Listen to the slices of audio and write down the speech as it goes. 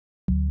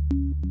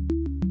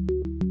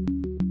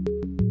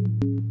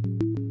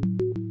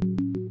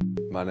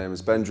My name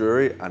is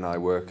Drewry and I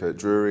work at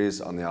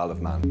Drewry's on the Isle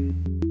of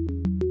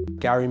Man.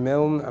 Gary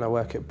Milne and I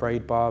work at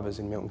Barbers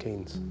in Milton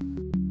Keynes.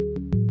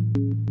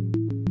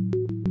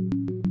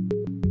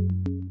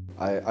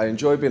 I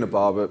enjoy being a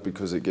barber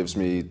because it gives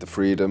me the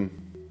freedom,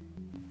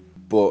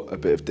 but a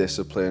bit of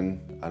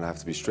discipline, and I have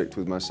to be strict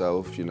with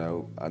myself, you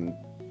know,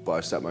 but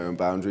I set my own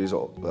boundaries at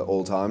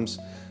all times.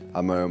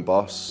 I'm my own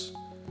boss.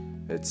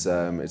 It's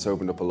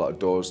opened up a lot of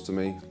doors to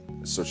me,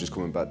 such as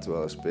coming back to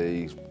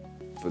LSB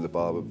for the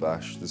Barber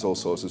Bash. There's all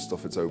sorts of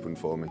stuff it's opened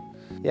for me.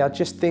 Yeah, I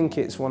just think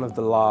it's one of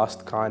the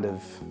last kind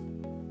of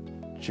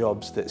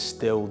jobs that's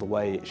still the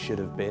way it should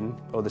have been,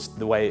 or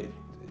the way it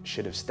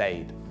should have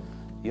stayed.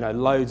 You know,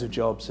 loads of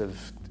jobs have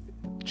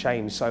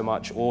changed so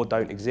much or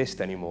don't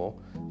exist anymore.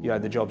 You know,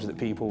 the jobs that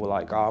people were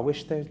like, oh, I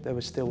wish there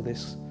was still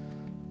this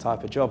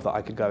type of job that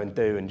I could go and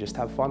do and just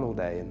have fun all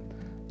day. And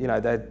you know,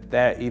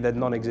 they're either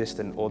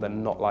non-existent or they're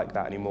not like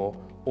that anymore,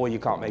 or you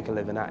can't make a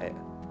living at it.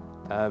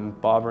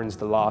 Barbering's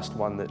the last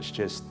one that's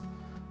just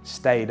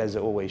stayed as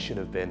it always should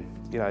have been.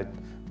 You know,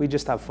 we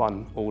just have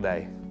fun all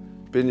day.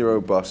 Being your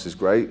own boss is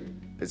great.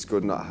 It's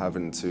good not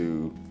having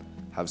to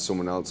have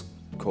someone else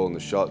calling the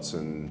shots,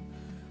 and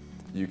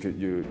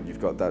you've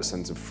got that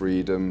sense of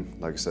freedom,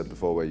 like I said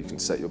before, where you can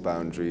set your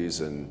boundaries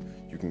and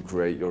you can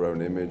create your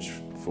own image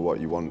for what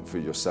you want for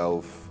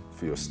yourself,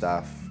 for your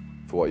staff,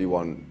 for what you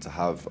want to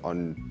have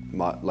on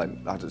my, like,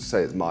 I have to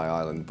say it's my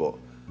island, but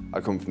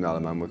I come from the Isle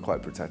of Man, we're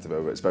quite protective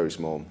over it, it's very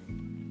small.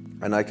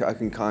 And I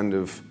can kind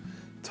of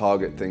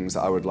target things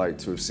that I would like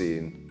to have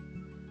seen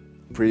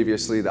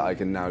previously that I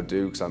can now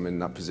do, because I'm in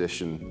that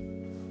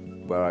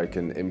position where I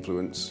can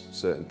influence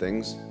certain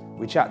things.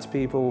 We chat to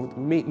people,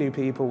 meet new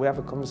people, we have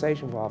a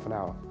conversation for half an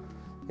hour.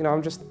 You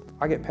know,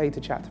 I get paid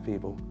to chat to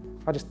people.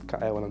 I just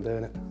cut hair when I'm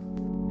doing it.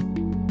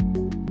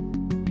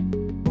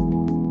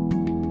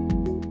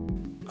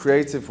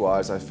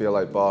 Creative-wise, I feel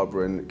like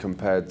barbering,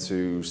 compared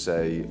to,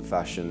 say,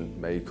 fashion,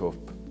 makeup,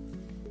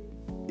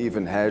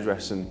 even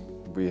hairdressing,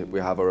 we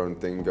have our own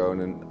thing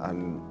going,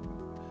 and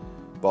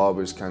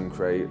barbers can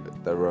create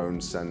their own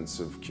sense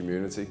of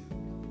community,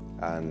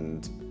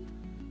 and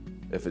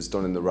if it's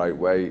done in the right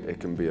way, it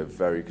can be a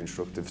very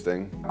constructive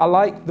thing. I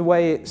like the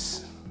way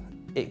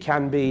it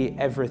can be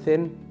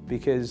everything,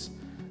 because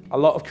a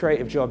lot of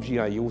creative jobs, you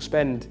know, you'll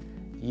spend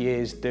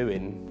years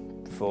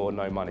doing for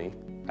no money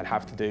and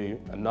have to do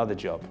another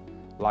job,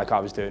 like I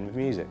was doing with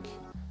music.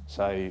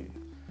 So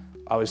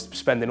I was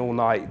spending all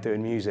night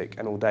doing music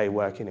and all day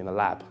working in a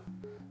lab,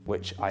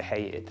 which I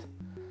hated.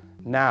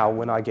 Now,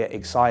 when I get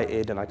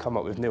excited and I come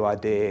up with new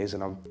ideas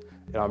and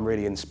I'm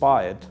really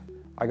inspired,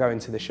 I go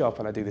into the shop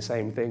and I do the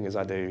same thing as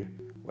I do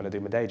when I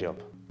do my day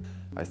job.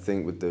 I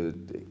think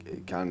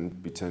it can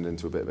be turned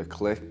into a bit of a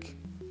clique.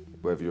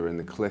 Whether you're in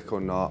the clique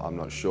or not, I'm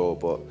not sure,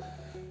 but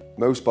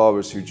most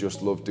barbers who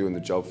just love doing the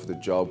job for the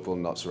job will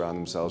not surround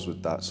themselves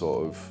with that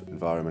sort of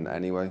environment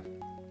anyway.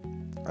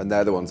 And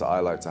they're the ones that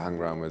I like to hang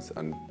around with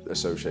and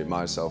associate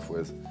myself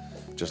with,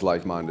 just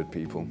like-minded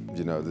people.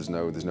 You know, there's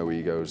no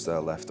egos,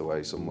 they're left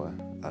away somewhere,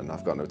 and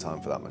I've got no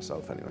time for that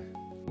myself anyway.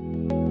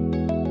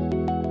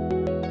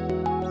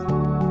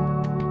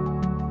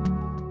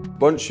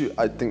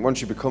 I think once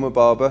you become a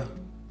barber,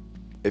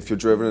 if you're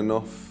driven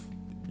enough,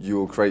 you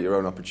will create your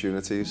own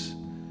opportunities.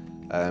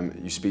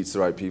 You speak to the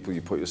right people,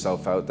 you put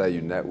yourself out there,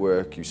 you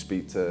network, you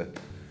speak to,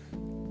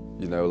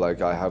 you know,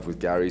 like I have with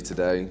Gary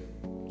today.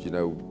 You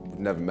know, we've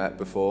never met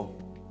before,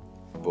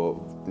 but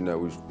you know,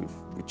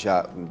 we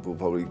chat and we'll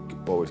probably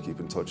always keep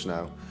in touch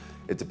now.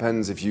 It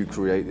depends if you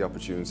create the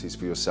opportunities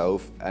for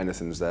yourself,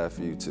 anything's there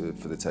for you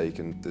for the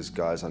taking. There's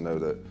guys I know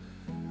that,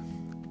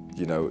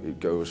 you know, it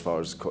goes as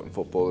far as cutting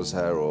footballers'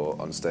 hair or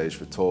on stage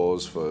for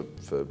tours, for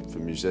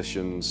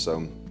musicians.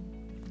 So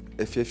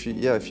if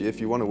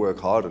you want to work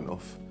hard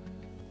enough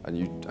and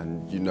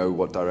you know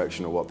what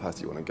direction or what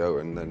path you want to go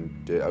in,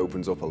 then it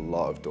opens up a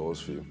lot of doors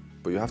for you.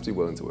 But you have to be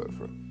willing to work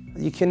for it.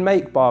 You can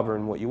make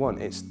barbering what you want.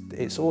 A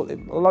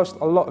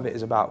lot of it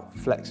is about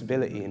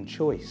flexibility and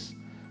choice.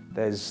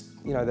 There's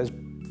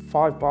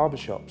 5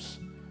 barbershops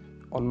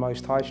on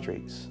most high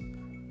streets.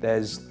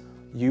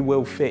 You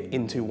will fit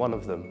into one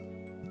of them.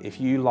 If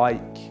you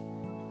like,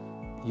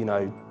 you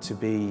know,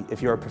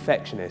 if you're a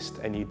perfectionist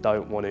and you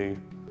don't want to,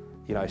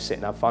 you know, sit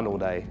and have fun all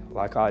day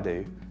like I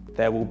do,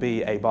 there will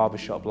be a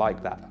barbershop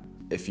like that.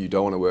 If you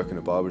don't want to work in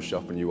a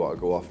barbershop and you want to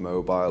go off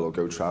mobile or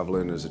go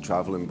travelling as a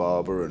travelling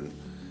barber, and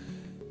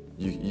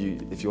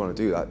if you want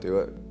to do that, do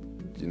it.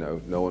 You know,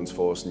 no one's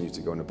forcing you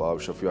to go in a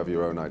barbershop. If you have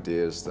your own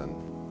ideas, then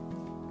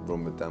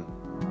run with them.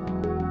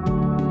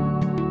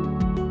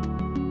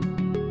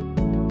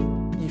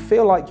 You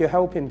feel like you're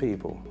helping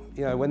people.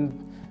 You know,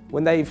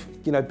 when they've,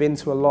 you know, been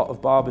to a lot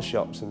of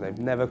barbershops and they've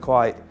never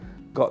quite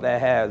got their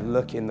hair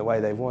looking the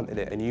way they've wanted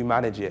it, and you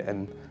manage it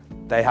and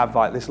they have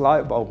like this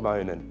light bulb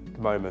moment,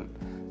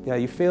 you know,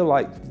 you feel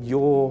like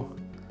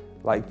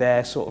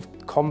their sort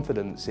of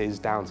confidence is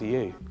down to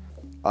you.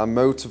 I'm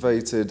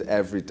motivated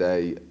every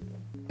day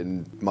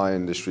in my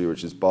industry,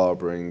 which is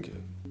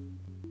barbering,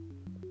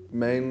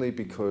 mainly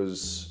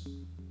because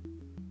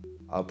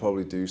I'll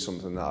probably do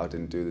something that I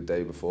didn't do the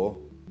day before.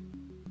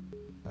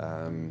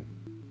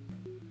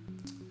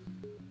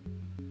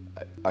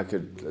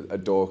 A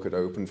door could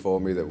open for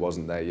me that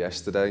wasn't there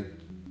yesterday.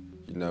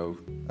 You know,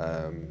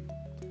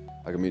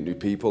 I can meet new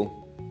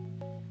people,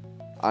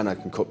 and I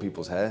can cut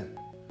people's hair.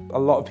 A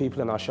lot of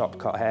people in our shop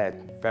cut hair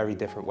very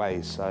different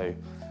ways. So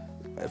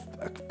if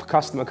a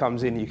customer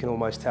comes in, you can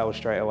almost tell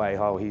straight away,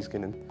 oh, he's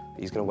gonna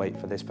wait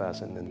for this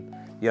person. And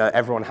you know,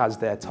 everyone has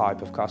their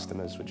type of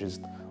customers, which is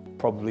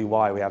probably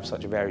why we have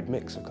such a varied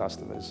mix of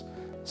customers.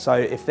 So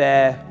if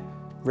they're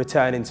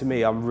returning to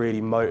me, I'm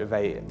really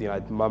motivated. You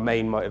know, my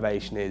main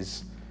motivation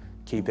is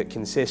keep it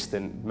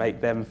consistent,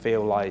 make them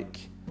feel like,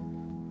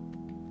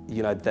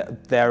 you know,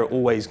 that they're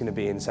always going to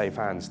be in safe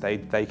hands.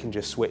 They can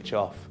just switch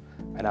off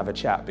and have a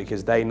chat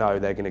because they know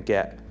they're going to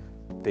get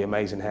the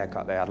amazing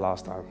haircut they had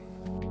last time.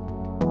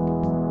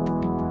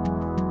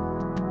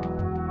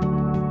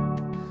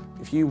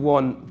 If you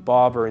want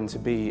barbering to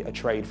be a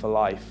trade for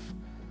life,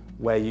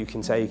 where you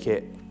can take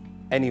it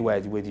anywhere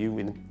with you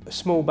in a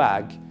small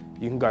bag,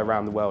 you can go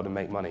around the world and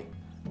make money.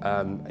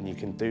 And you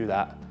can do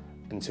that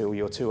until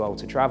you're too old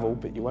to travel,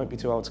 but you won't be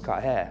too old to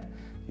cut hair.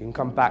 You can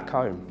come back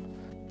home.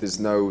 There's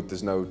no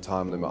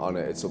time limit on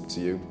it, it's up to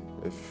you.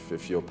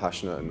 If you're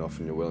passionate enough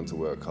and you're willing to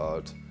work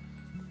hard,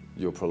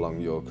 you'll prolong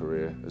your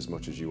career as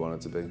much as you want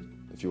it to be.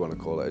 If you want to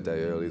call it a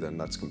day early, then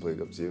that's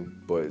completely up to you.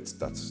 But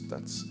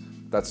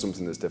that's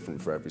something that's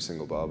different for every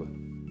single barber.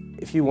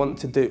 If you want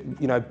to do,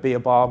 you know, be a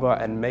barber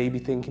and maybe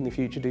think in the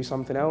future do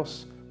something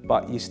else,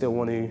 but you still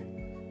want to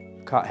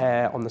cut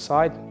hair on the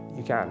side,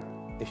 you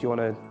can. If you want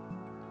to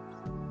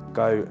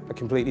go a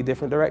completely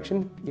different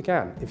direction, you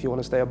can. If you want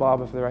to stay a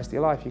barber for the rest of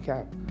your life, you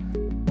can.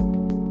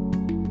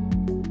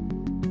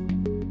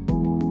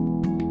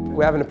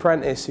 We have an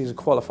apprentice who's a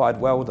qualified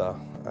welder.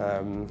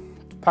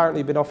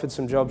 Apparently been offered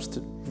some jobs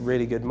to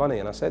really good money,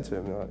 and I said to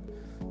him, like,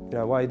 you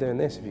know, why are you doing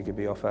this if you could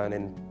be off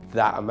earning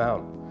that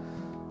amount?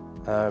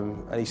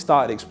 And he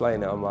started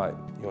explaining it. I'm like,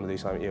 you want to do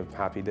something you're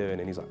happy doing?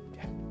 And he's like,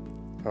 yeah.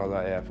 I was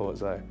like, yeah, I thought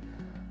so.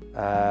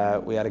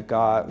 We had a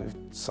guy,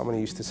 someone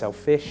who used to sell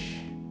fish.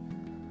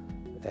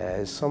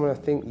 There's someone I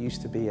think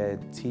used to be a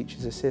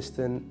teacher's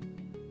assistant.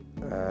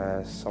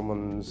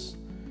 Someone's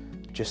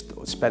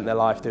just spent their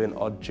life doing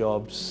odd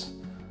jobs.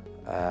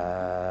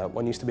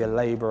 One used to be a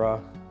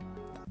labourer.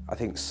 I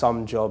think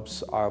some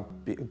jobs are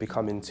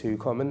becoming too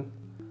common,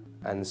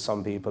 and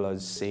some people are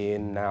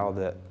seeing now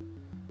that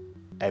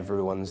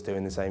everyone's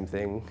doing the same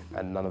thing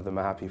and none of them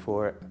are happy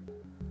for it.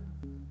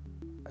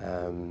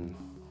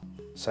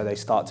 So they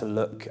start to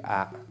look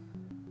at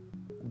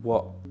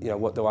what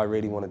do I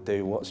really want to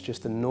do? What's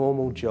just a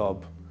normal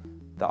job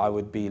that I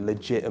would be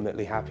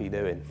legitimately happy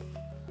doing?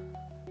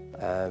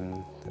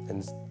 And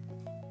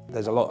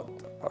there's a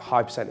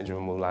high percentage of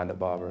them will land at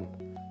barbering.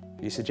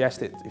 If you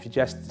suggest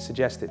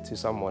it to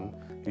someone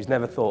who's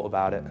never thought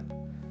about it,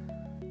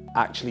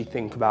 actually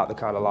think about the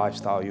kind of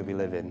lifestyle you'll be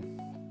living,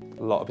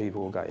 a lot of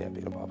people will go, yeah,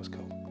 being a barber's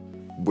cool.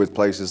 With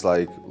places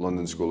like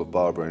London School of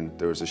Barbering,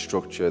 there is a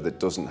structure that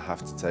doesn't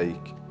have to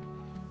take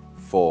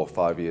 4 or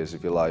 5 years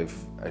of your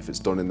life. If it's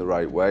done in the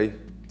right way,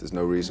 there's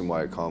no reason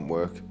why it can't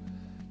work.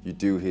 You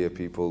do hear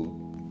people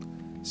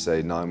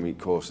say 9-week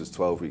courses,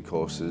 12-week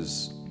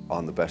courses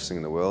aren't the best thing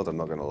in the world, I'm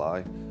not going to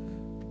lie.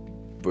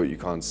 But you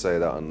can't say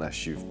that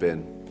unless you've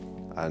been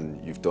and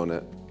you've done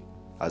it,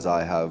 as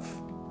I have,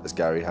 as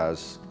Gary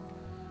has.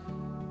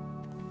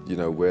 You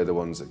know, we're the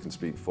ones that can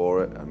speak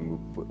for it,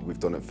 and we've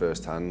done it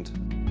firsthand.